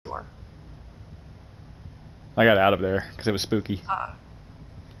I got out of there because it was spooky. I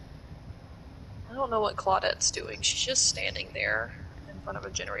don't know what Claudette's doing. She's just standing there in front of a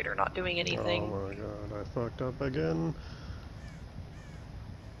generator, not doing anything. Oh my god, I fucked up again.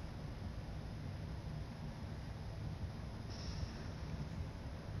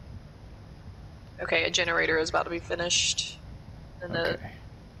 Okay, a generator is about to be finished. And Okay.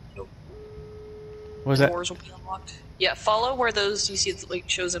 the What was that? doors will be unlocked. Yeah, follow where those you see it like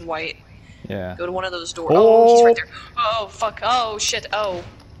shows in white. Yeah. Go to one of those doors. Oh! Oh, he's right there. Oh, fuck. Oh, shit. Oh.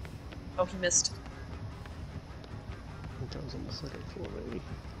 Oh, he missed. I think that was on the second floor, maybe.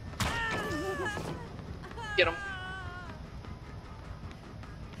 Get him.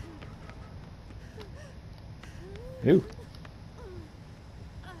 Ooh.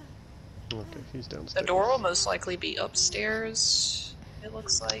 Okay, he's downstairs. The door will most likely be upstairs, it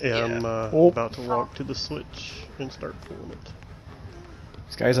looks like. Yeah, Yeah. I'm Oh. about to walk to the switch and start pulling it.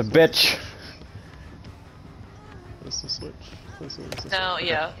 This guy's a bitch. That's the switch. This is the Now, switch.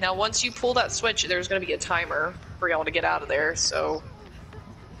 yeah. Now, once you pull that switch, there's going to be a timer for y'all to get out of there, so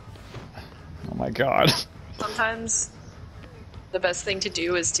Oh my god. sometimes the best thing to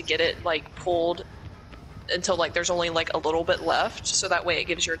do is to get it, like, pulled until, like, there's only, like, a little bit left, so that way it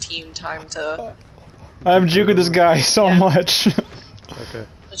gives your team time to... I'm juking this guy so Yeah. much. Okay.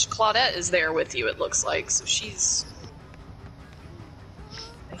 Which Claudette is there with you, it looks like, so she's...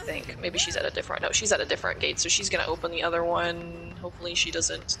 I think. Maybe she's at a different... No, she's at a different gate, so she's gonna open the other one. Hopefully she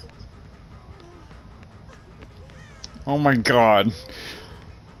doesn't... Oh my god.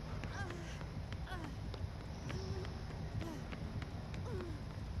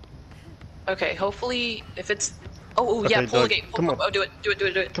 Okay, hopefully, if it's... Oh, Okay, yeah, pull Doug, the gate. Pull, come on. Oh, do it, do it, do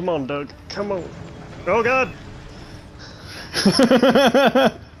it, do it. Come on, Doug. Come on. Oh god!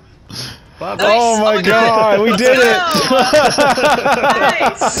 Bye, Nice. Oh my god, we did it!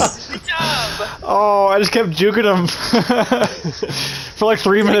 Nice! Good job! Oh, I just kept juking him for like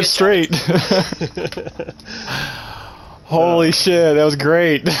 3 minutes straight. Holy shit, that was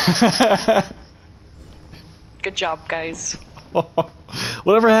great. Good job, guys.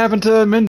 Whatever happened to Min?